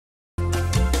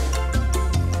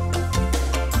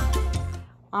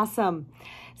Awesome.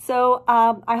 So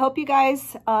I hope you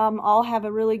guys all have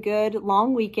a really good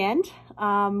long weekend.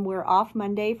 We're off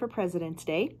Monday for President's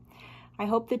Day. I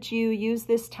hope that you use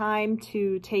this time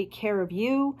to take care of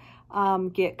you,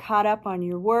 get caught up on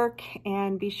your work,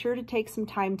 and be sure to take some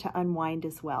time to unwind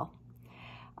as well.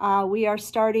 We are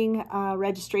starting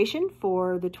registration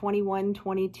for the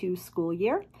 21-22 school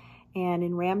year. And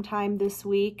in RAM Time this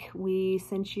week, we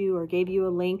sent you or gave you a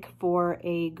link for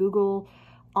a Google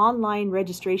online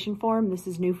registration form. This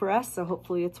is new for us, so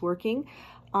hopefully it's working.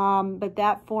 But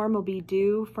that form will be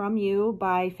due from you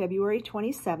by February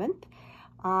 27th.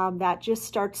 That just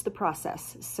starts the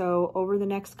process. So over the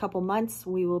next couple months,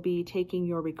 we will be taking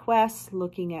your requests,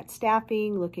 looking at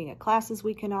staffing, looking at classes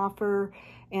we can offer,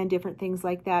 and different things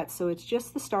like that. So it's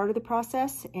just the start of the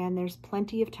process, and there's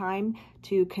plenty of time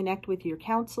to connect with your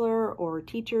counselor or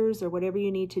teachers or whatever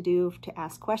you need to do to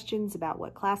ask questions about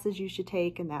what classes you should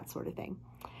take and that sort of thing.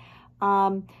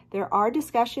 There are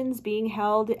discussions being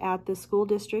held at the school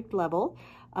district level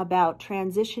about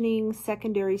transitioning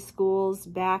secondary schools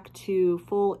back to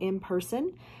full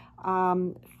in-person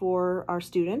for our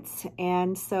students.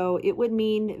 And so it would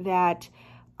mean that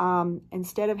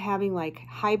instead of having like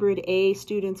hybrid A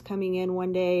students coming in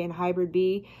one day and hybrid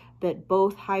B, that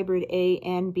both hybrid A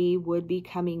and B would be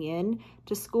coming in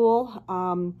to school,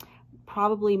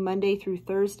 probably Monday through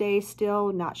Thursday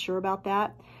still, not sure about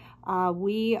that.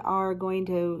 We are going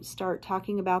to start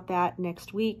talking about that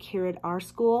next week here at our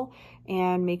school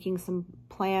and making some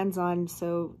plans on,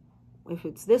 so if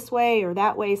it's this way or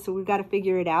that way, so we've got to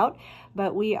figure it out.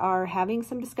 But we are having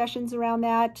some discussions around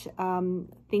that,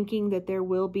 thinking that there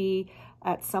will be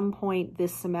at some point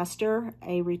this semester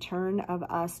a return of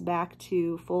us back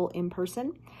to full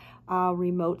in-person.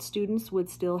 Remote students would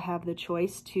still have the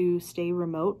choice to stay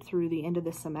remote through the end of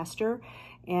the semester.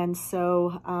 And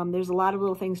so there's a lot of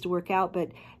little things to work out,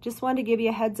 but just wanted to give you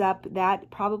a heads up that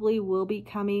probably will be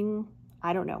coming,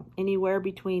 I don't know, anywhere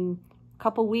between a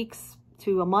couple weeks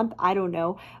to a month, I don't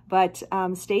know, but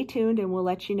stay tuned and we'll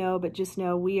let you know. But just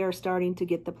know we are starting to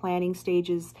get the planning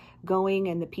stages going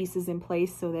and the pieces in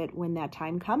place so that when that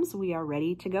time comes, we are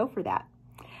ready to go for that.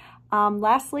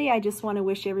 Lastly, I just want to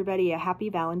wish everybody a happy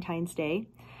Valentine's Day.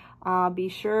 Be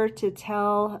sure to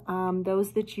tell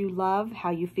those that you love how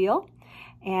you feel,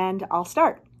 and I'll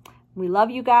start. We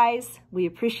love you guys, we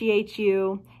appreciate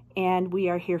you, and we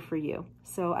are here for you.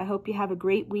 So I hope you have a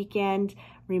great weekend.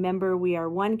 Remember, we are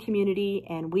one community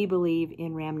and we believe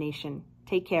in Ram Nation.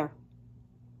 Take care.